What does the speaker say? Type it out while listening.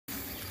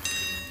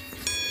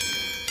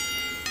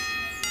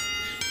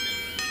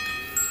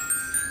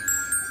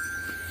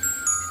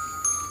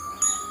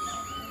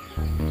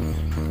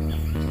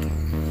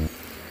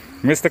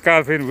Mr.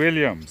 Calvin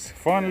Williams,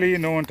 fondly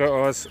known to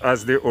us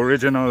as the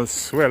original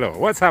Sweller.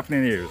 What's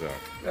happening here, sir?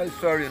 Well,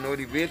 sorry,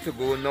 the way to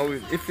go now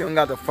is if you ain't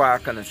got a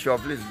fork and a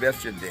shovel, it's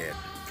best you're dead.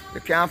 You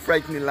can't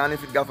frighten the land.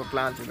 If you got a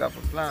plant, you got a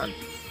plant.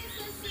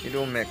 It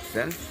don't make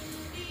sense.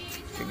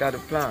 You got a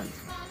plant.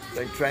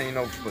 Like trying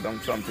out to put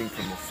on something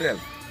for myself.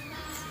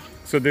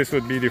 So this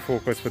would be the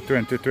focus for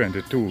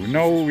 2022.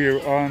 Now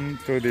we're on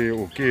to the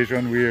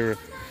occasion where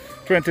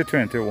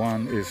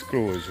 2021 is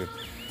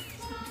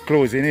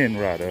closing in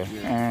rather.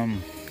 Yeah.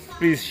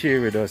 Please share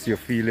with us your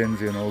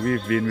feelings.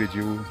 We've been with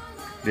you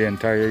the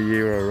entire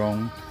year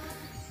around,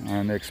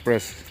 and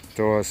express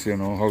to us,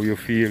 how you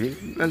feel.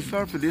 Well,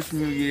 sir, for this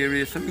new year,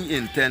 my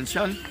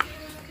intention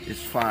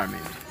is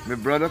farming. My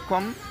brother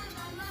come,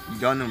 he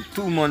done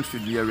 2 months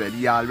with me already.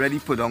 He already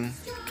put on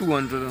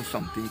 200 and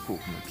something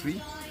coconut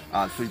tree.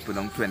 Also, he put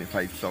on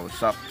 25 sour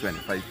sap,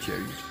 25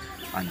 cherries,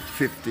 and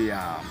 50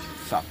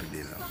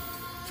 sapodilla.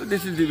 So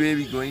this is the way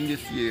we're going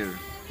this year.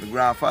 My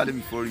grandfather,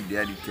 before he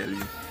died, he tell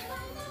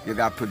you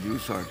got to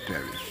produce or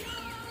perish.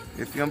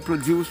 If you don't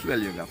produce, well,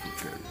 you got to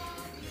perish.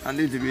 And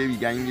this is the way we're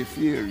going this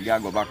year. We got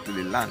to go back to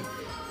the land.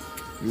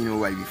 You know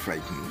why we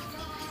frightened.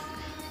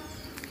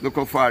 Look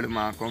how far the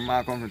man come.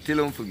 Man come tell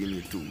him to give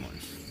me 2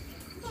 months.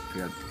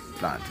 We are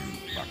planting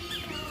back to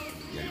place.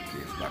 Get the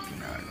place back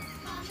in order.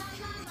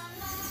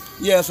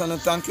 Yes, and I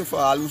thank you for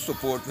all who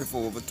support me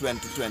for over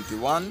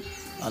 2021.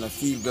 And I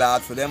feel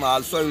glad for them.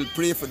 Also, I will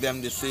pray for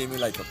them the same way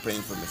like I'm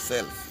praying for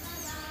myself.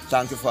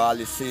 Thank you for all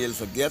the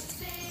sales I get.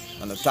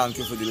 And I thank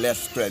you for the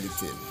less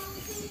credited.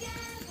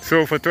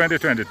 So for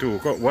 2022,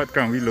 what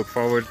can we look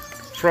forward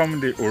from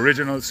the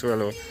original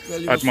Sweller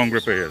at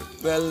Mungripa Hill?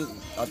 Well,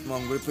 at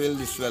Mungripa Hill,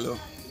 the Sweller,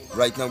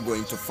 right now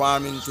going to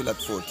farming till at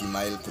 40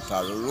 Mile to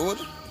Taro Road.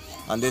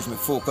 And that's my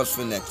focus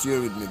for next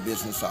year with my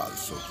business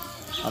also.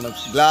 And I'm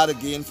glad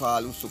again for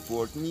all who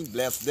support me.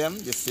 Bless them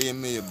the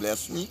same way you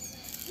bless me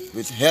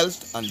with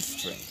health and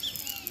strength.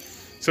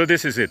 So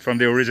this is it from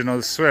the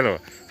original Sweller.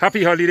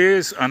 Happy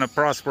holidays and a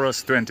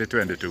prosperous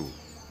 2022.